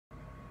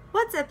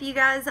What's up, you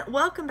guys?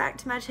 Welcome back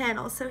to my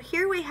channel. So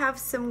here we have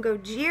some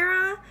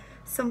Gojira,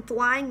 some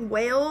flying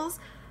whales.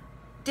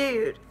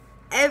 Dude,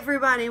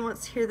 everybody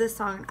wants to hear this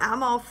song.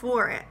 I'm all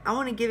for it. I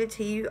want to give it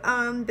to you.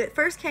 But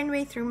first came to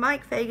me through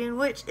Fagan,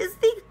 which is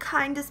the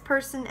kindest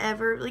person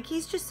ever. Like,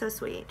 he's just so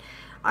sweet.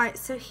 Alright,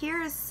 so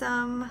here is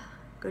some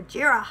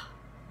Gojira.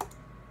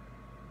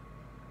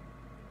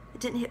 It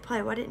didn't hit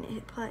play. Why didn't it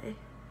hit play?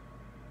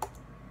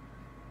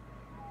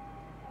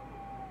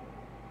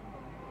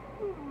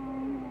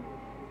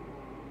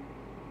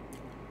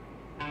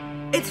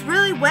 It's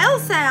really whale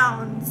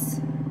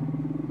sounds.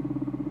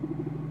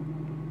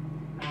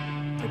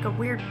 Like a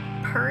weird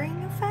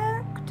purring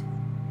effect.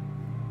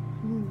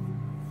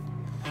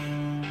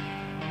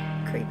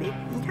 Creepy.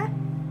 Okay.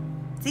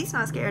 He's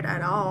not scared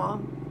at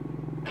all.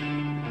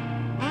 I'm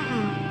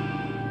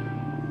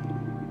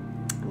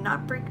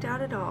not freaked out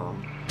at all.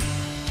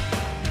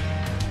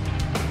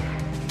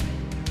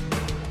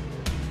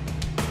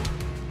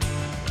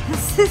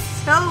 This is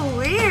so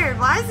weird.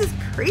 Why is this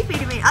creepy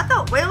to me? I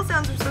thought whale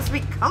sounds were supposed to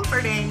be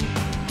comforting.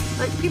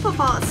 Like, people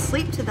fall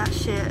asleep to that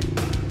shit.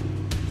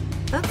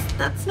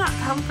 That's not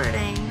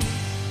comforting.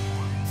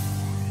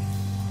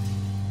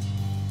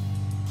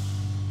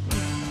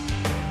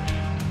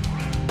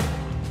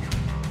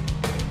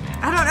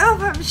 I don't know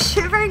if I'm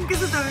shivering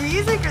because of the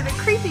music or the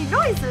creepy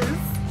noises.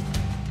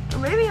 Or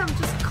maybe I'm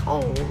just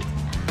cold.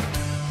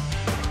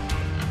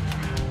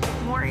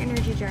 More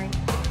energy drink.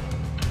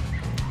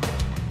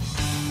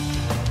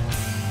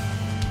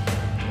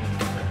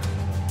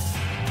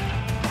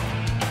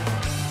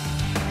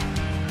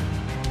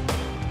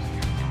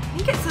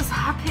 He gets those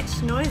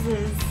high-pitched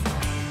noises.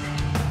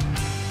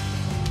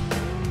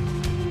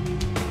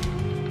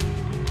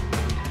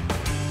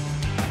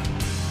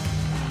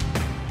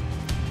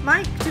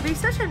 Mike, to be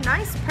such a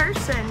nice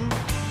person,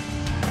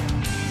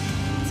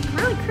 it's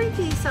really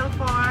creepy so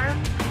far.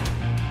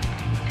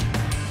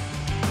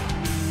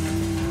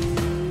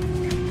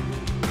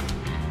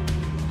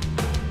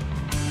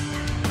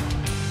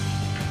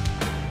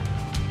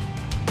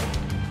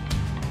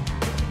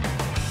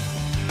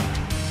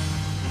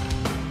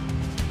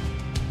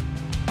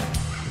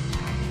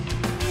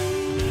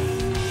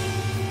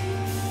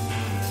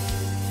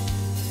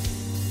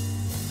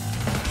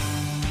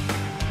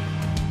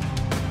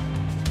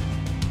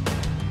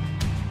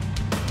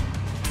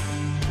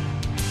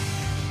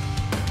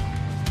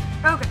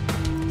 Okay,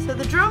 so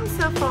the drum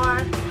so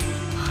far,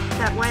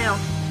 that whale,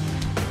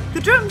 the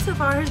drum so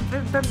far has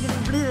been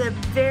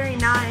very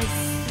nice.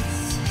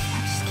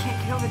 I just can't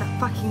get over that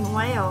fucking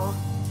whale.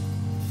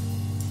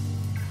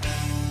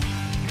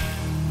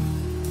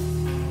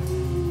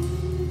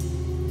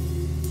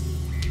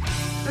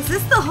 Is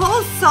this the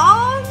whole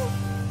song?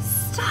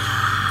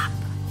 Stop!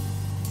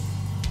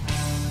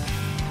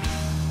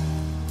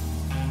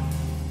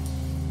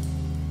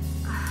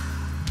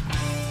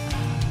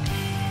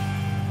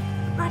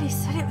 Everybody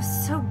said it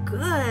was so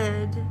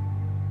good.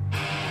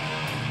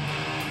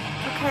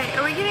 Okay,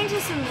 are we getting to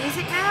some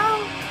music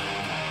now?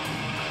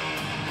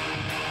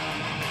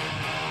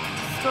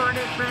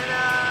 Distorted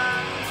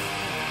rhythms,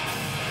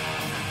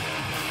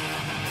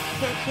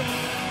 picking,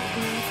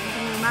 and then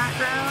something in the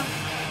background,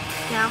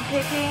 down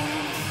picking.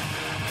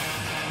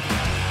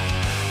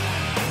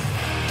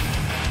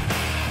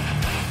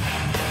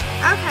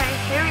 Okay,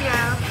 here we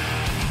go.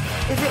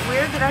 Is it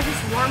weird that I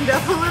just warmed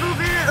up a little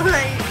bit?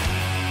 Like,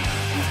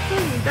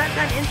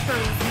 that intro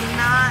is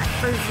not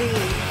for Z.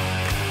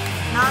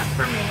 Not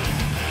for me.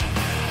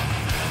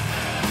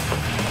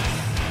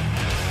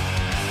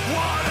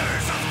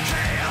 Waters of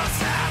chaos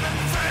have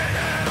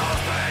invaded all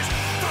space.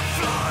 The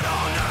flood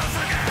on earth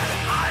again.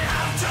 I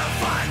have to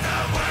find the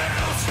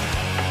whales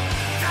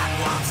that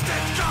once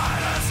did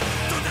guide us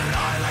to the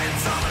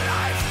islands of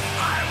life.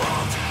 I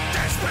won't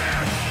despair.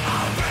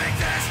 I'll bring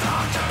this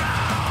dark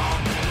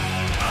around.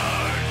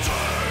 I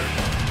turn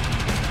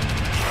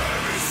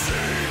heavy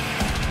sea.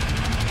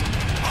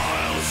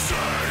 I'll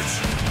search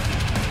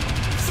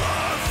the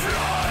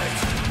flight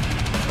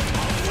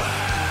of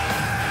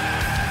whales.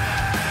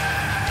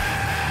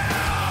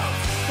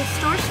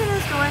 Distortion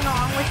is going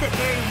along with it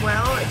very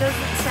well. It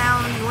doesn't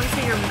sound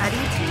noisy or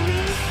muddy to me.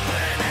 You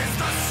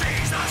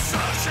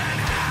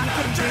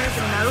can hear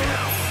the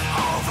notes.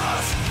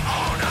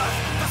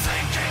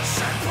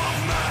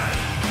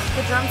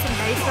 The drums and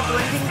bass are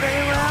blending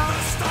very well.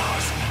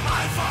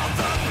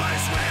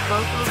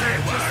 Vocals are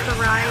at just the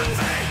right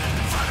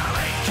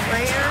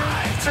layer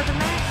for the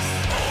mix.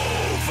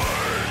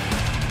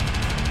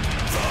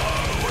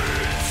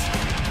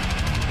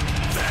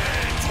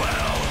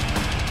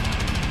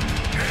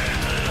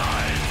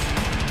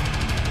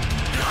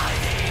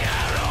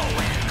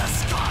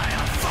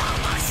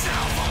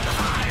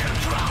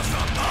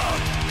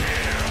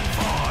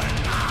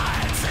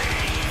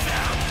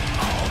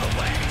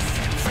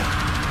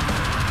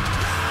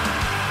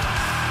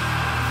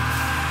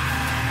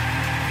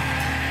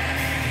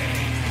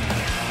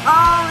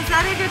 Oh, is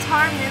that a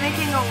guitar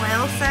mimicking a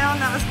whale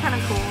sound? That was kind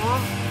of cool.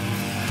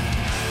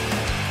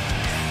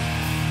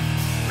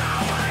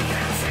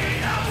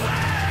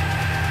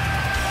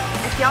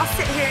 y'all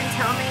sit here and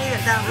tell me that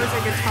that was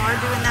a guitar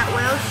doing that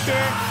whale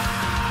shit,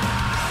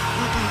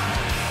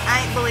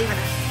 I ain't believing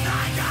it.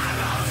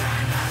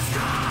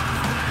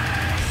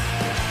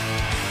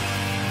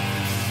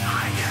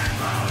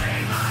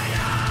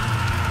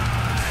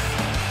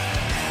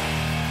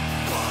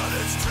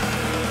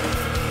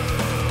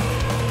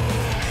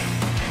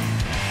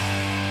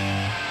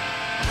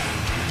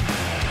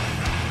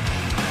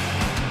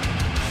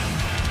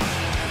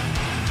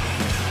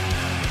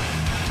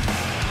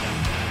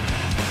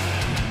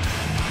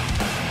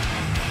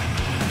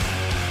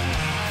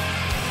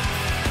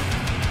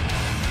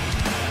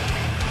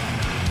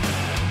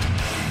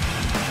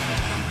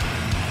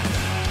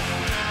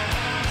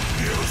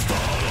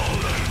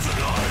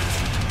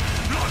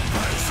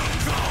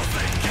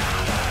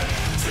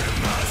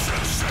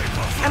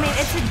 I mean,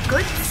 it's a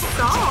good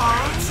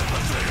song.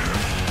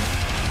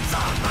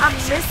 I'm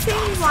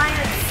missing why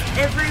it's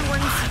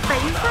everyone's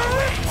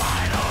favorite.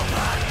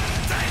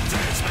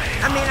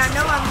 I mean, I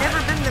know I've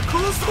never been the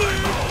cool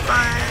kid,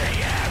 but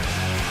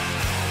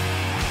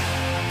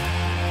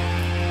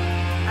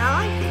I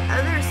like the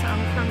other song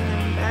from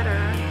them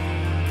better.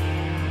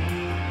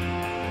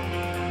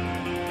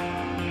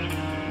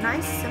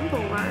 Nice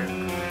cymbal work.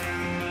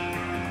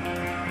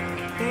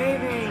 Very,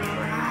 very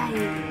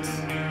light.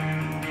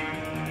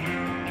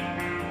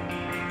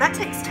 That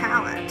takes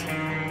talent.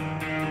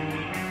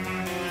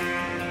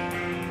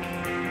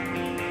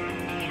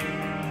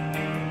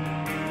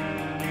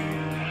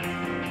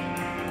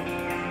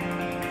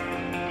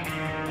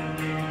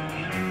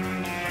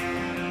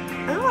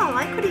 Oh, I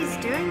like what he's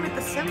doing with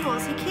the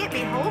cymbals. He can't be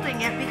holding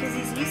it because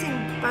he's using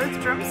both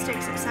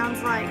drumsticks, it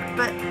sounds like,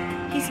 but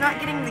he's not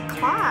getting the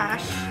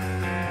clash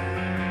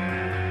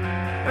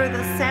or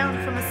the sound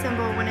from a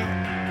cymbal when it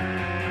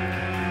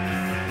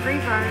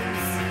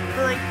reverbs.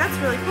 But like, that's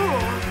really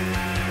cool.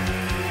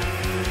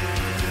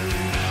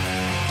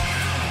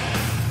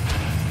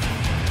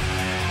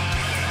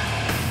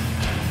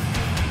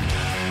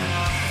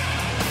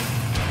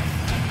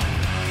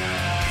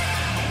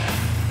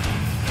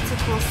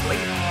 Cool sleep.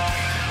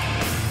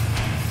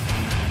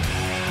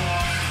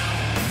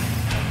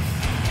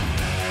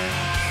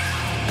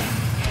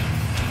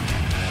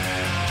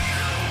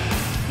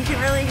 You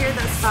can really hear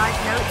those side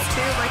notes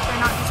too, like they're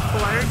not just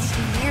blurred, you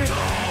can hear them.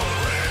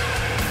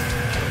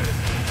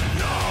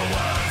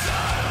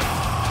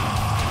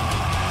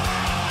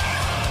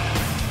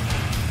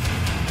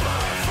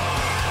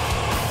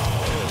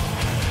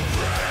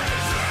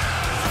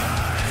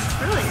 It's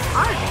really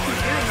hard to keep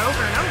doing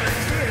over and over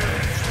too.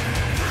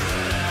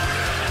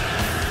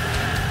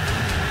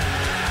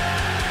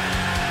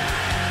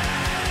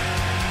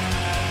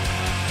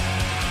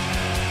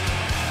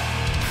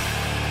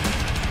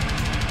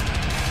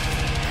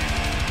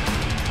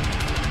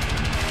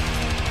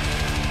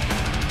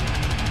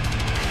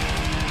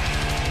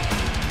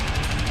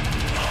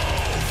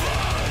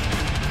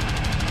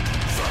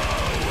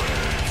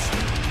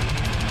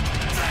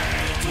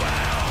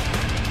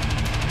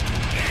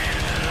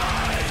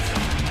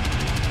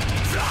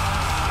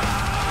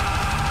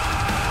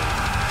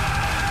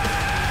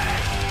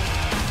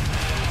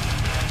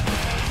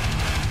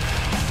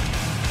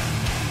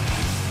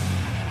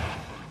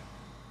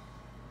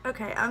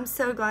 Okay, I'm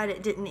so glad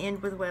it didn't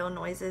end with whale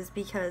noises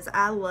because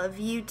I love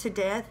you to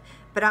death,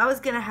 but I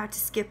was going to have to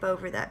skip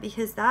over that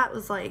because that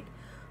was like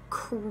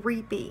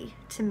creepy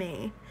to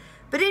me.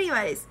 But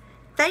anyways,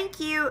 thank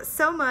you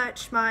so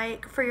much,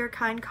 Mike, for your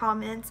kind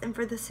comments and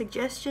for the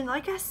suggestion.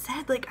 Like I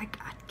said, like I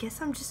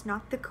guess I'm just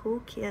not the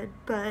cool kid,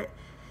 but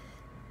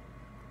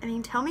I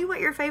mean, tell me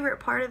what your favorite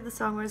part of the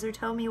song was or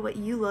tell me what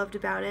you loved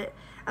about it.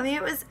 I mean,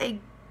 it was a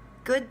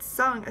good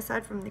song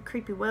aside from the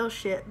creepy whale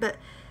shit, but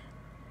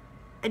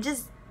I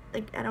just...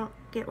 like, I don't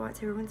get why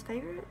it's everyone's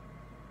favorite.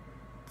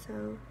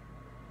 So,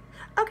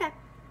 okay.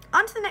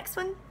 On to the next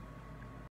one.